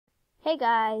Hey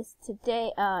guys,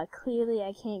 today, clearly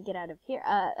I can't get out of here.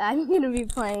 I'm gonna be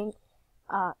playing,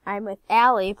 I'm with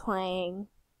Allie playing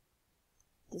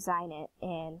Design It,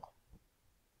 and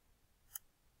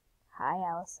hi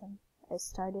Allison, I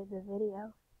started the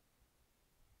video.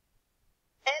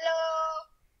 Hello!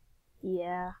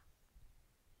 Yeah.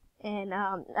 And,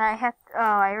 I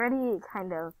already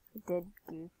kind of did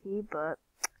Goofy, but,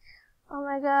 oh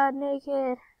my god,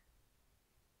 naked.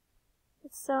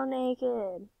 It's so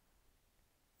naked.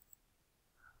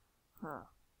 Huh.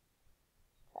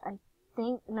 I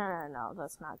think, no,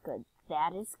 that's not good.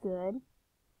 That is good.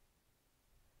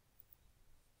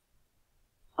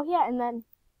 Oh yeah, and then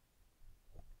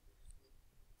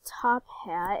top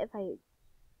hat, if I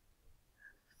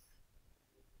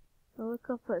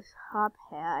look up a top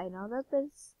hat, I know that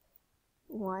there's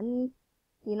one,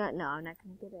 no, I'm not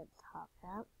gonna get a top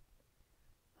hat.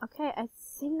 Okay, I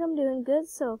think I'm doing good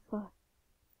so far.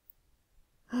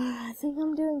 I think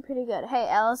I'm doing pretty good. Hey,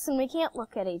 Allison, we can't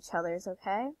look at each other's,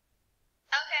 okay?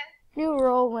 Okay. New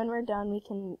rule, when we're done, we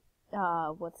can,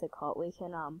 what's it called? We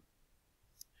can,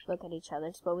 look at each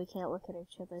other's, but we can't look at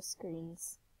each other's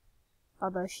screens.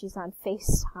 Although she's on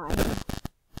FaceTime.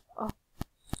 Oh.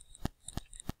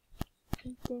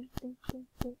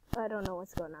 I don't know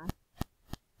what's going on.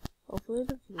 Hopefully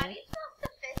the view. How do you so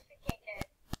sophisticated?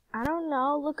 I don't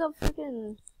know. Look up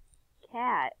freaking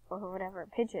cat or whatever.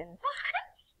 Pigeon.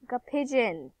 Look up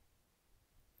pigeon.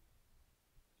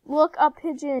 Look up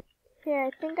pigeon. Here,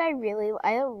 I think I really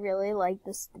like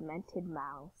this demented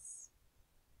mouse.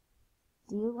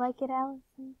 Do you like it,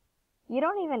 Allison? You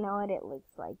don't even know what it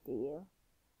looks like, do you?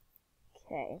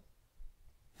 Okay.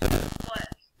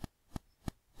 What?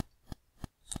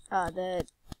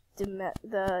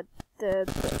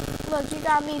 Look, you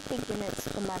got me thinking it's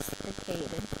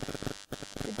domesticated.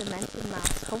 The demented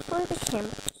mouse. Hopefully the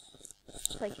camera,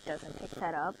 like, it doesn't pick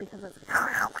that up because it's.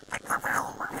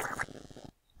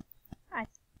 I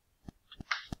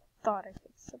thought I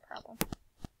fixed the problem.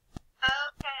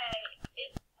 Okay.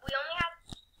 We only have,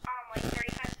 like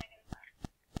 35 seconds left.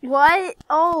 What?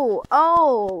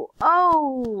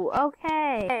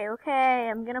 Okay.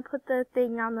 I'm gonna put the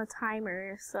thing on the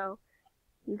timer so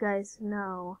you guys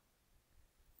know.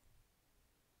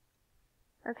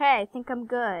 Okay, I think I'm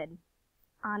good.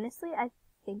 Honestly, I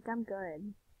think I'm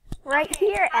good. Right Okay,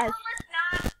 here how as. about let's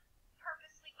not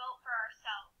purposely vote for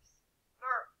ourselves.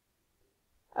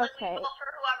 Okay. We vote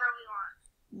for whoever we want.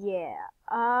 Yeah.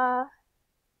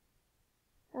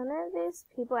 None of these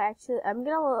people actually. I'm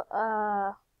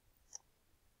gonna.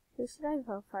 Who should I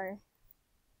vote for?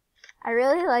 I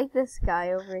really like this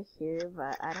guy over here,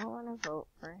 but I don't want to vote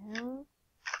for him.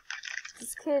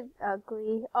 This kid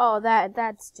ugly. Oh,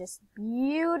 that's just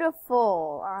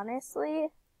beautiful.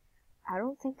 Honestly, I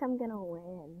don't think I'm gonna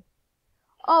win.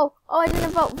 Oh, I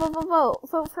didn't vote.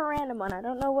 Vote for random one. I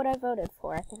don't know what I voted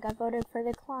for. I think I voted for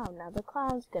the clown. Now the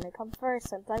clown's gonna come first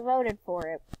since I voted for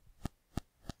it.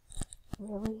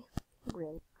 Really?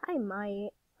 I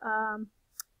might. I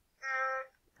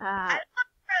voted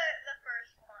for the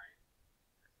first one.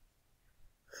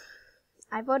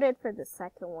 I voted for the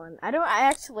second one. I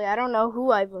don't know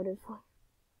who I voted for.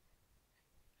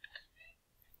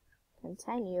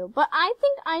 Continue. But I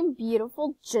think I'm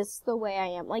beautiful just the way I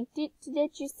am. Like, did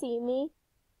you see me?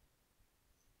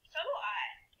 So do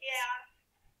I.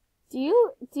 Yeah.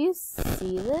 Do you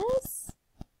see this?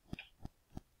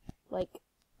 Like,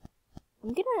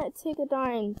 I'm gonna take a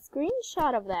darn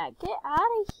screenshot of that. Get out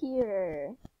of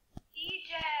here.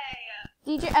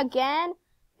 DJ again?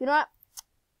 You know what?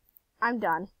 I'm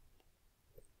done.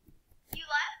 You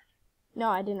left? No,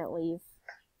 I didn't leave.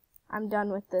 I'm done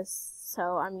with this,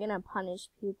 so I'm gonna punish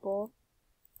people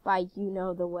by you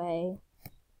know the way.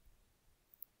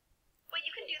 Wait,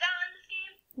 you can do that on this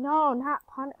game? No, not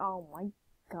oh my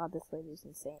god, this lady's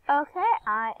insane. Okay,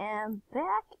 I am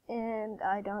back, and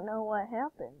I don't know what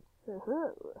happened.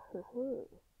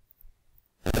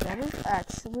 That is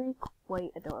actually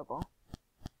quite adorable.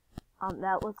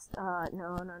 That looks,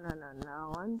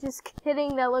 no, I'm just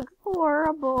kidding, that looks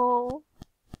horrible.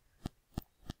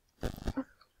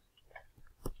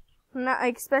 Not,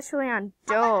 especially on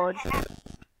Doge.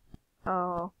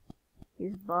 Oh,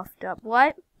 he's buffed up.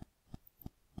 What?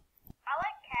 I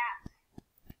like cats.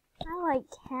 I like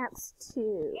cats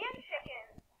too. And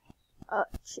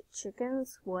chickens.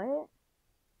 Chickens? What?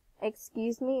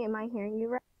 Excuse me, am I hearing you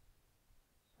right?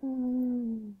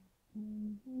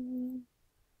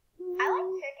 I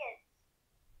like chickens.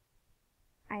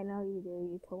 I know you do,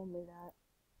 you told me that.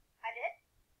 I did?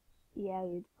 Yeah,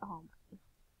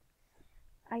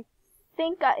 I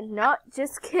think no,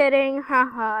 just kidding,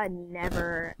 haha,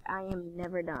 never. I am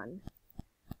never done.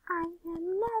 I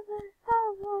am never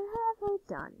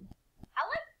done. I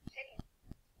like chicken.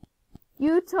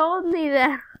 You told me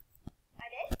that. I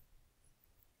did?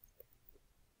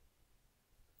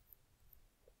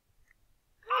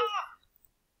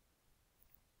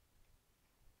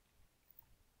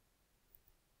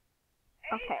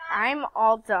 Okay, I'm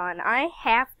all done. I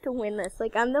have to win this.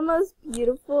 Like, I'm the most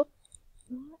beautiful.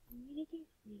 You know what? I'm gonna get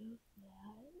rid of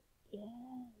that. Yes,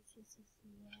 yes, yes, yes.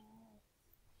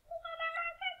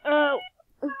 Oh.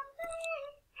 Hey,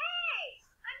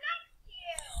 I'm next to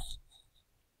you.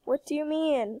 What do you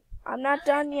mean? I'm not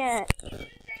done yet. Cat.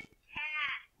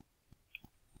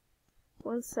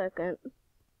 1 second.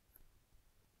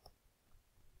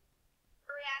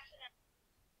 Reaction.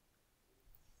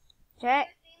 Okay. You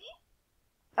see me?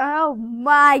 Oh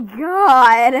my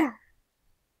god. I like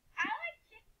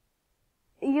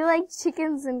chicken. You like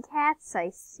chickens and cats, I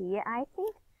see. I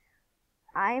think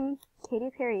Katy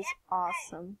Perry's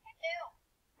awesome.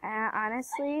 Too.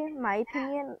 Honestly, my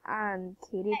opinion on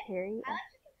Katy Perry, I like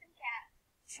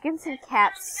chickens chickens and cats. and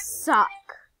cats suck.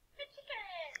 The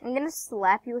chicken. I'm gonna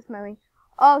slap you with my wing.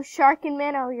 Oh, Shark and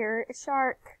Minnow, you're a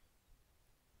shark.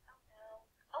 Oh no.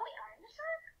 Oh wait, I'm the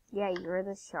shark? Yeah, you're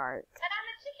the shark. But I'm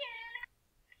a chicken.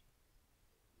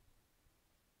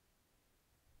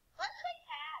 Let's play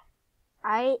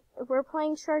cat. We're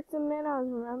playing Sharks and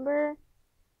Minnows, remember?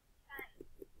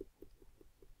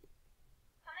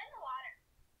 Come in the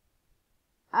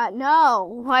water. No.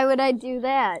 Why would I do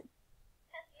that?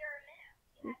 Because you're a minnow.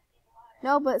 You have to be in the water.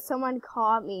 No, but someone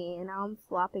caught me and now I'm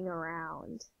flopping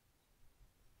around.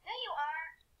 No, you are.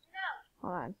 No.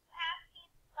 Hold on. You have to be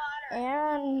in the water.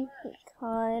 And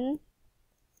Kun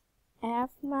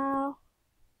Afmao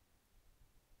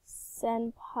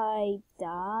Senpai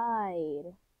died.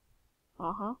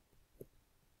 Uh-huh.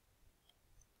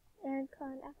 And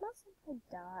Kun Afmao Senpai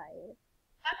died.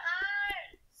 Come on.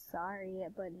 Sorry,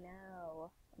 but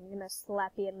no. I'm gonna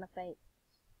slap you in the face.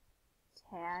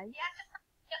 Tag. You have to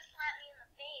just slap me in the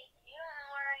face, and you don't know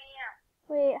where I am.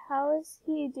 Wait, how is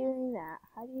he doing that?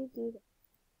 How do you do that?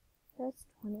 That's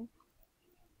 20.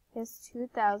 It's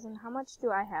 2,000. How much do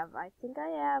I have? I think I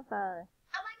have, I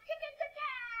like chicken to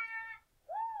cat.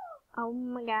 Woo! oh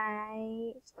my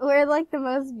gosh. We're like the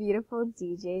most beautiful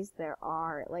DJs there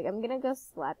are. Like, I'm gonna go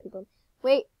slap people.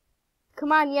 Wait,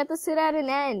 come on, you have to sit at an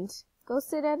end. Go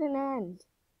sit at an end.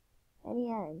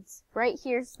 Any ends. Right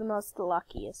here's the most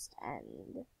luckiest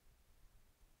end.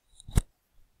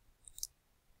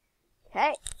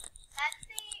 Okay,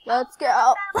 let's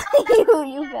go.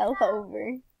 You fell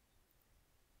over.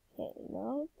 Okay,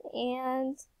 no,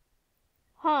 and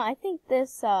I think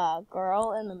this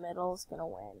girl in the middle is gonna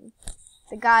win.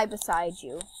 The guy beside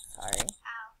you. Sorry.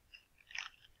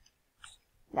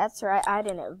 That's right. I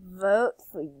didn't vote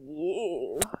for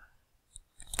you.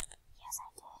 Yes,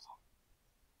 I did.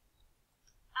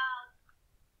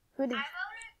 Who did?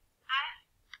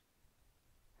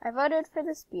 I voted for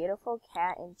this beautiful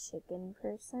cat and chicken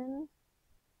person.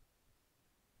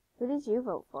 Who did you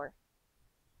vote for?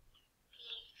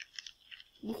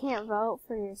 You can't vote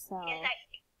for yourself. Yes, I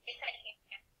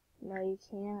can. No, you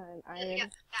can't. Then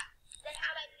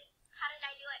how did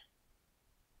I do it?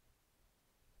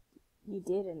 You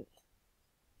didn't.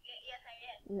 Yes, I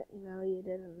did. No, you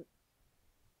didn't.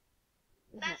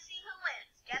 Let's see who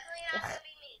wins. Definitely not gonna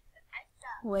be me. 'Cause I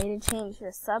suck. Way to change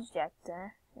the subject,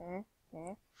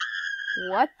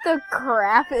 What the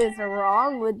crap is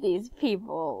wrong with these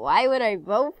people? Why would I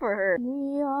vote for her?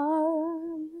 The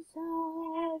arms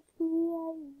of the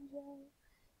angel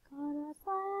gonna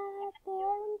slap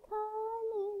their con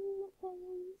in the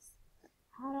face.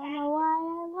 I don't know why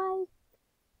I like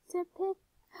to pick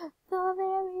the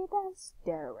very best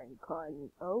Darren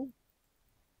Con. Oh.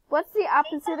 What's the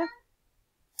opposite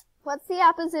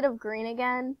of green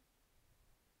again?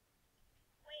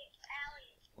 Wait,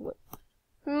 Allie.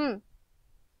 Bing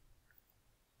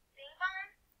bong?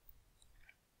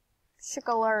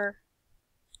 Chickler.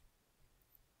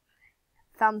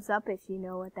 Thumbs up if you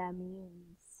know what that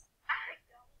means. I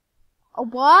don't. Oh,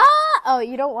 what? Oh,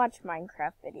 you don't watch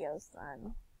Minecraft videos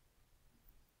then.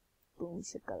 Boom,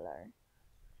 chickler.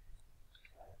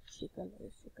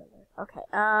 Chickler. Okay,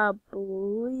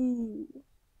 blue.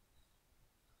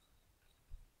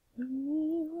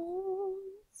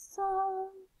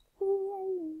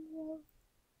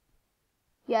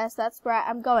 Yes, that's right.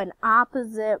 I'm going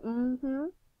opposite.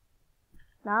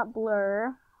 Not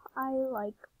blur. I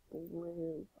like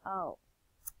blue. Oh.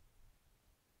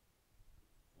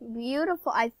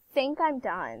 Beautiful. I think I'm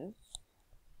done.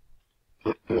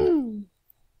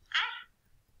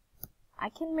 I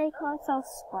can make myself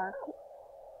sparkle.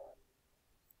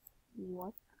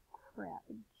 What crap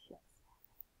just happened?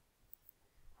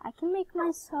 I I can make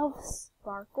myself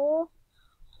sparkle,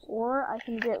 or I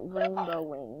can get rainbow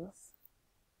wings.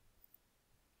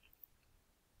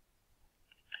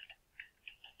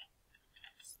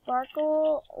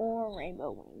 Sparkle or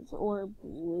rainbow wings, or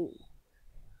blue.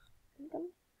 I'm gonna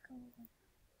go with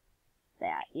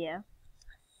that, yeah.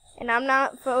 And I'm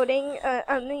not voting,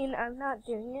 I'm not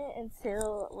doing it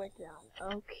until we're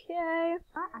done. Okay.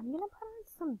 I'm gonna put on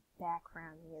some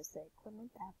background music.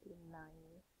 Wouldn't that be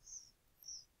nice?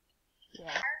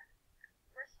 Yeah.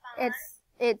 Respond.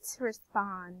 It's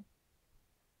respawn.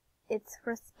 It's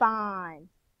respawn.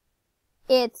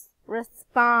 It's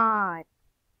respawn.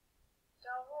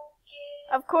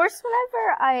 Of course,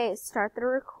 whenever I start the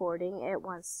recording, it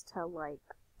wants to, like,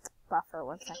 buffer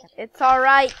 1 second. It's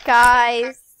alright,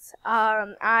 guys.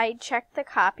 I checked the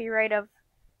copyright of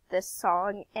this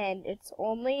song, and it's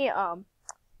only, I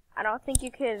don't think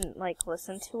you can, like,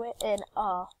 listen to it in,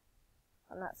 I'm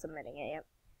not submitting it yet.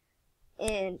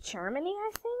 In Germany,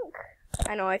 I think?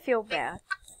 I know, I feel bad.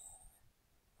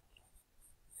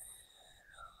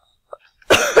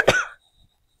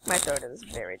 My throat is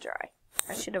very dry.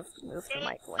 I should have moved the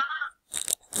mic away.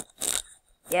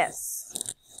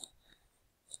 Yes.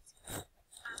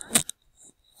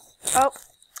 Oh.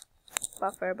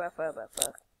 Buffer, buffer,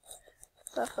 buffer.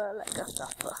 Buffer like a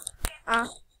buffer.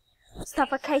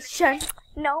 Suffocation.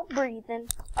 No breathing.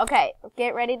 Okay,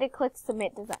 get ready to click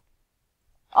submit design.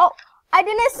 Oh, I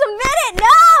didn't submit it!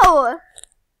 No!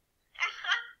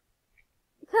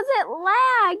 Because it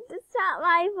lagged. It's not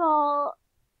my fault.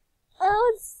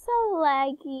 Oh, it's so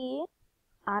laggy.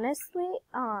 Honestly,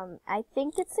 I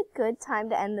think it's a good time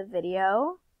to end the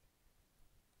video.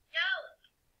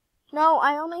 No,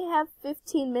 I only have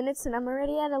 15 minutes and I'm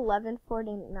already at 11:49. I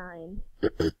know,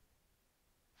 but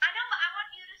I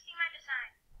want you to see my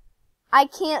design. I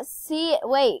can't see it.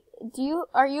 Wait,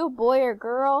 are you a boy or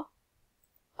girl?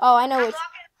 Oh, I know which.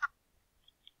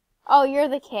 Oh, you're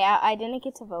the cat. I didn't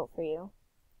get to vote for you.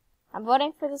 I'm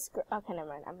voting for this girl. Okay, never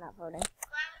mind. I'm not voting. Let's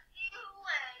see who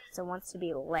wins. So it wants to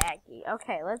be laggy.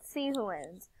 Okay, let's see who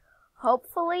wins.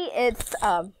 Hopefully it's,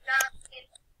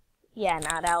 yeah,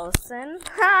 not Allison.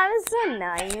 That's so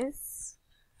nice.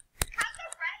 How'd the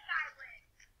red guy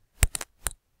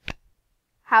win?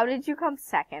 How did you come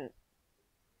second?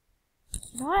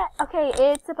 What? Okay,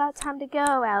 it's about time to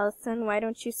go, Allison. Why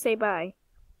don't you say bye?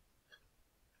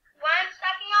 1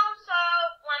 second, y'all. So,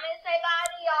 let me say bye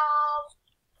to y'all.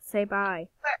 Say bye.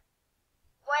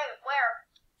 Where?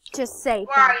 Just say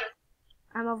Where bye. are you?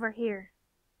 I'm over here.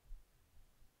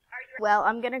 Are you Well,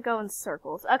 I'm gonna go in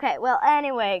circles. Okay, well,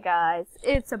 anyway, guys,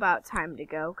 it's about time to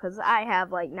go, because I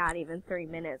have, like, not even 3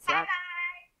 minutes left.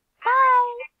 Bye.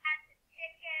 Bye! I had the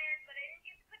chicken, but I didn't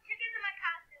get to put chickens in my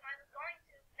costume. I was going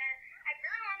to, then I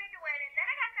really wanted to win, and then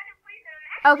I got second place, and I'm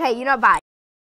actually Okay, you know, bye.